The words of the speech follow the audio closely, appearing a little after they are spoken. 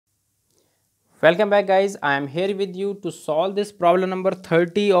Welcome back guys, I am here with you to solve this problem number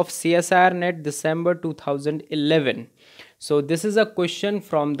 30 of CSIR NET December 2011. So this is a question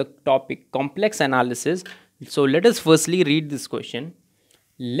from the topic complex analysis. So let us firstly read this question.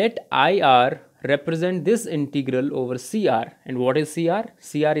 Let IR represent this integral over CR. And what is CR?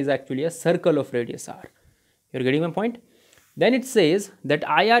 CR is actually a circle of radius R. You're getting my point? Then it says that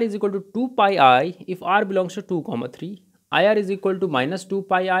IR is equal to 2 pi I if R belongs to 2, 3. IR is equal to minus 2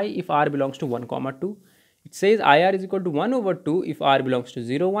 pi I if R belongs to 1, 2. It says IR is equal to 1 over 2 if R belongs to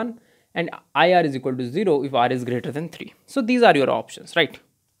 0, 1. And IR is equal to 0 if R is greater than 3. So these are your options, right?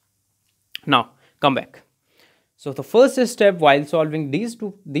 Now, come back. So the first step while solving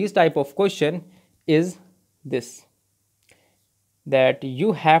these type of question is this. That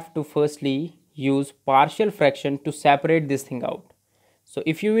you have to firstly use partial fraction to separate this thing out. So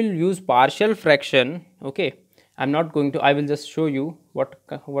if you will use partial fraction, okay, I will just show you what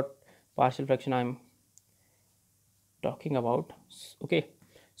partial fraction I'm talking about. Okay,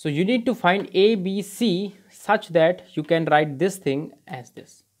 so you need to find A, B, C such that you can write this thing as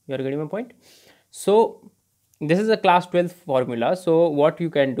this. You are getting my point? So this is a class 12 formula. So what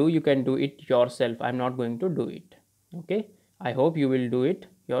you can do it yourself. I'm not going to do it. Okay, I hope you will do it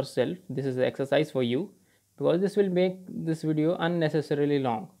yourself. This is an exercise for you because this will make this video unnecessarily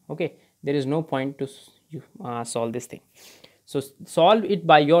long. Okay, there is no point to solve this thing. So solve it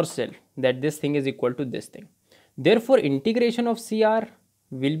by yourself, that this thing is equal to this thing. Therefore integration of CR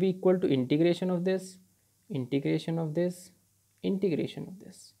will be equal to integration of this, integration of this, integration of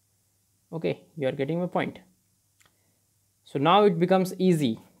this. Okay, you are getting my point. So now it becomes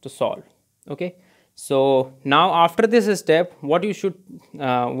easy to solve. Okay, so now after this step, what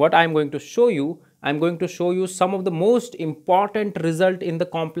I'm going to show you, I'm going to show you some of the most important result in the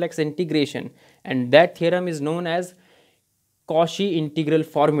complex integration, and that theorem is known as Cauchy integral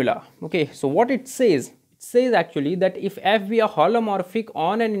formula. Okay, so what it says actually that if f be a holomorphic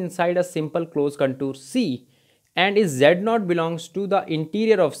on and inside a simple closed contour C, and if z0 belongs to the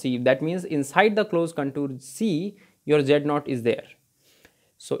interior of C, that means inside the closed contour C, your z0 is there.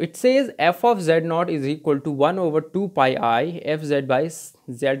 So it says f of z0 is equal to 1 over 2 pi I fz by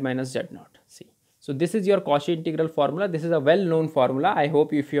z minus z0. See, so this is your Cauchy integral formula. This is a well-known formula. I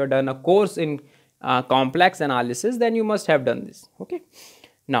hope if you have done a course in complex analysis, then you must have done this. Okay.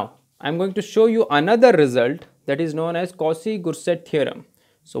 Now I'm going to show you another result that is known as Cauchy Gaursat Theorem.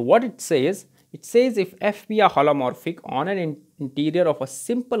 So what it says if f be a holomorphic on an interior of a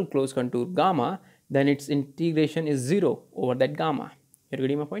simple closed contour gamma, then its integration is 0 over that gamma. You're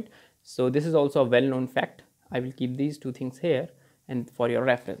getting my point? So this is also a well-known fact. I will keep these two things here and for your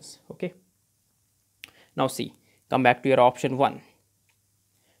reference. Okay. Now see, come back to your option 1.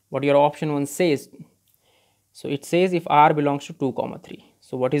 What your option 1 says. So it says if R belongs to 2, 3.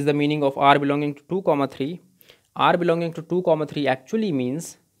 So what is the meaning of R belonging to 2, 3? R belonging to 2, 3 actually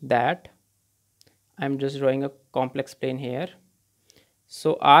means that I'm just drawing a complex plane here.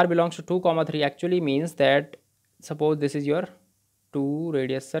 So R belongs to 2, 3 actually means that suppose this is your 2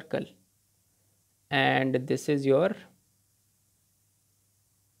 radius circle and this is your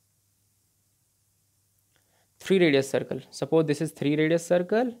 3 radius circle. Suppose this is 3 radius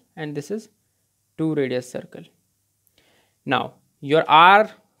circle and this is 2 radius circle. Now your R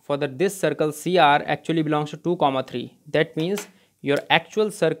for this circle CR actually belongs to 2, 3. That means your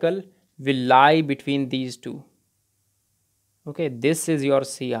actual circle will lie between these two. Okay, this is your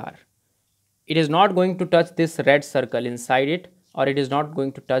CR. It is not going to touch this red circle inside it, or it is not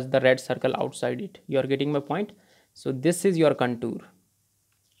going to touch the red circle outside it. You are getting my point? So this is your contour.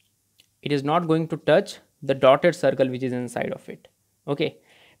 It is not going to touch the dotted circle which is inside of it. Okay,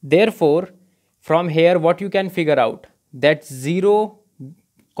 therefore from here what you can figure out, that 0,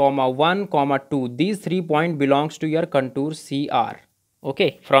 1, 2, these 3 points belongs to your contour CR.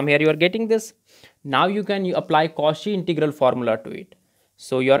 Okay, from here you are getting this. Now you can apply Cauchy integral formula to it.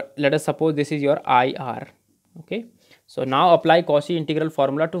 So let us suppose this is your IR. Okay, so now apply Cauchy integral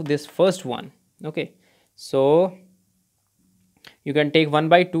formula to this first one. Okay, so you can take 1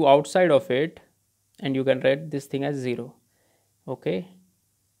 by 2 outside of it and you can write this thing as 0. Okay,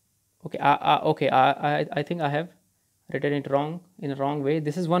 I think I have written it wrong, in a wrong way.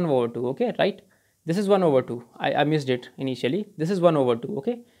 This is 1 over 2. Okay, right? This is 1 over 2. I missed it initially. This is 1 over 2.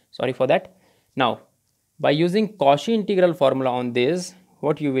 Okay, sorry for that. Now by using Cauchy integral formula on this,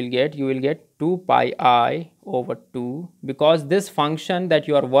 what you will get 2 pi I over 2, because this function that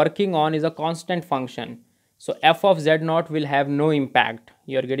you are working on is a constant function. So f of z0 will have no impact.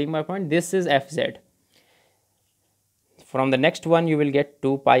 You are getting my point? This is fz. From the next one you will get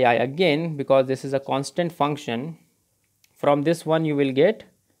 2 pi I again, because this is a constant function. From this one you will get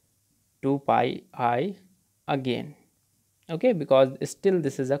 2 pi I again. Okay, because still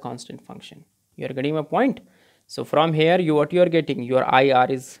this is a constant function. You are getting my point. So from here what you are getting, your IR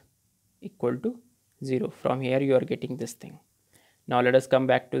is equal to 0. From here you are getting this thing. Now let us come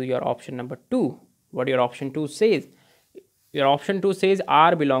back to your option number 2. What your option 2 says? Your option 2 says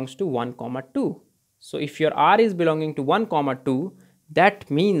R belongs to 1 comma 2. So if your R is belonging to 1 comma 2, that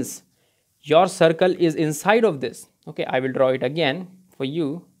means your circle is inside of this. Okay, I will draw it again for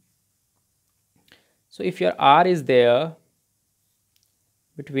you. So if your R is there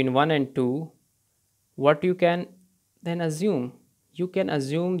between 1 and 2, what you can then assume? You can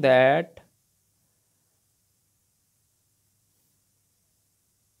assume that,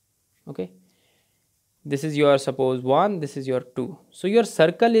 okay, this is your suppose 1, this is your 2. So your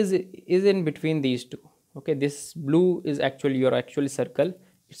circle is in between these two. Okay, this blue is actually your actual circle.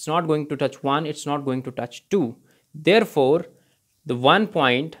 It's not going to touch 1, it's not going to touch 2. Therefore, the 1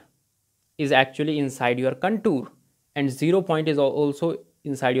 point is actually inside your contour and 0 point is also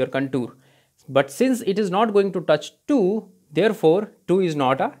inside your contour. But since it is not going to touch 2, therefore 2 is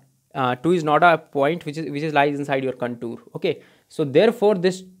not a point which lies inside your contour. Okay, so therefore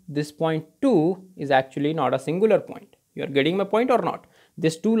this point 2 is actually not a singular point. You are getting my point or not?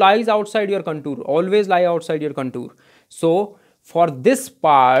 This 2 lies outside your contour, always lie outside your contour. So for this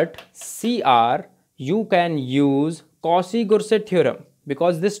part CR, you can use Cauchy Gaursat theorem,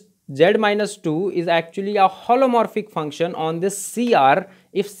 because this z minus 2 is actually a holomorphic function on this CR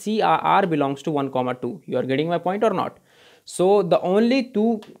if CR belongs to 1 comma 2. You are getting my point or not? So the only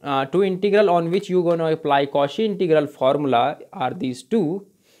two integral on which you are going to apply Cauchy integral formula are these two,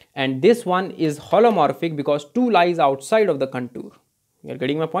 and this one is holomorphic because 2 lies outside of the contour. You are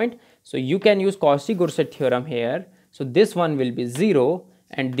getting my point? So you can use Cauchy Gaursat theorem here. So this one will be 0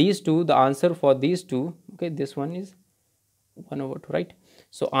 and these two, the answer for these two, okay, this one is 1 over 2, right?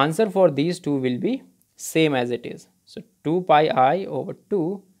 So answer for these two will be same as it is. So 2 pi I over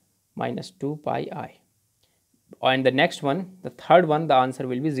 2 minus 2 pi I. And the next one, the third one, the answer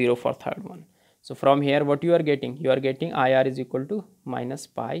will be 0 for third one. So from here what you are getting? You are getting IR is equal to minus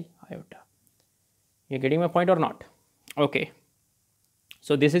pi iota. You are getting my point or not? Okay.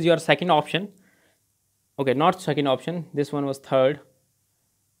 So this is your second option. Okay, not second option. This one was third.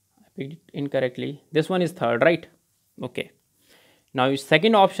 I picked it incorrectly. This one is third, right? Okay. Now your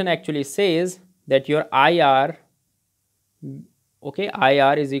second option actually says that your IR, okay,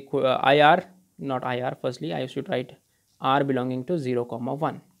 IR is equal, IR, not IR, firstly I should write R belonging to 0 comma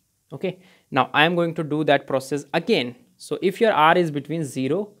 1. Okay. Now I am going to do that process again. So if your R is between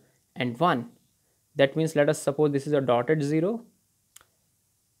 0 and 1, that means let us suppose this is a dotted 0.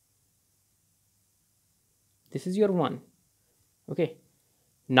 This is your 1. Okay.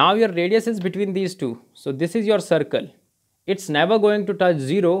 Now your radius is between these two. So this is your circle. It's never going to touch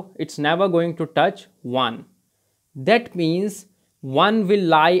 0. It's never going to touch 1. That means 1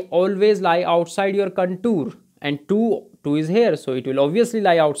 will always lie outside your contour, and 2 is here. So it will obviously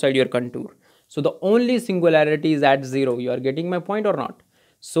lie outside your contour. So the only singularity is at 0. You are getting my point or not?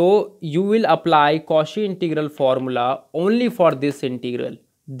 So you will apply Cauchy integral formula only for this integral.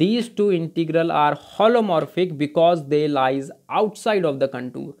 These two integral are holomorphic because they lies outside of the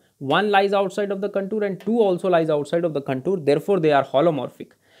contour. One lies outside of the contour and 2 also lies outside of the contour. Therefore, they are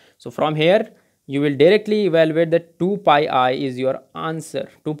holomorphic. So from here, you will directly evaluate that 2 pi I is your answer.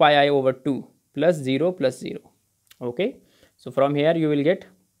 2 pi I over 2 plus 0 plus 0. Okay. So from here, you will get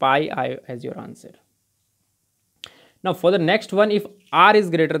pi I as your answer. Now for the next one, if R is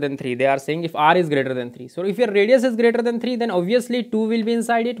greater than 3, they are saying if R is greater than 3. So if your radius is greater than 3, then obviously 2 will be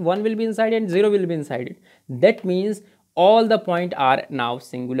inside it, 1 will be inside it, and 0 will be inside it. That means all the points are now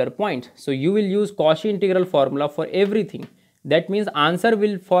singular points. So you will use Cauchy integral formula for everything. That means answer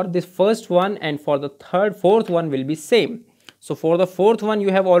will for this first one and for the fourth one will be same. So for the fourth one, you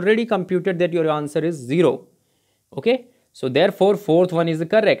have already computed that your answer is 0. Okay. So therefore fourth one is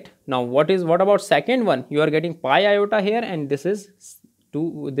correct. Now what about second one? You are getting pi iota here and this is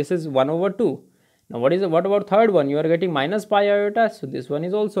 2, this is 1 over 2. Now what about third one? You are getting minus pi iota, so this one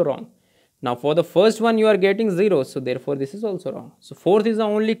is also wrong. Now for the first one you are getting 0, so therefore this is also wrong. So fourth is the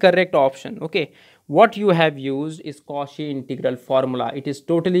only correct option. Okay, what you have used is Cauchy integral formula. It is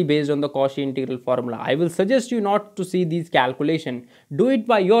totally based on the Cauchy integral formula. I will suggest you not to see these calculation. Do it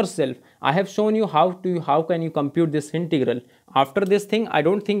by yourself. I have shown you how can you compute this integral. After this thing, I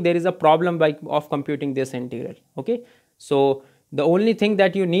don't think there is a problem of computing this integral. Okay, so the only thing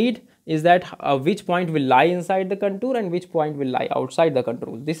that you need is that which point will lie inside the contour and which point will lie outside the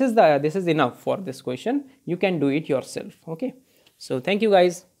contour. This is enough for this question. You can do it yourself. Okay, so thank you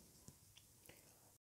guys.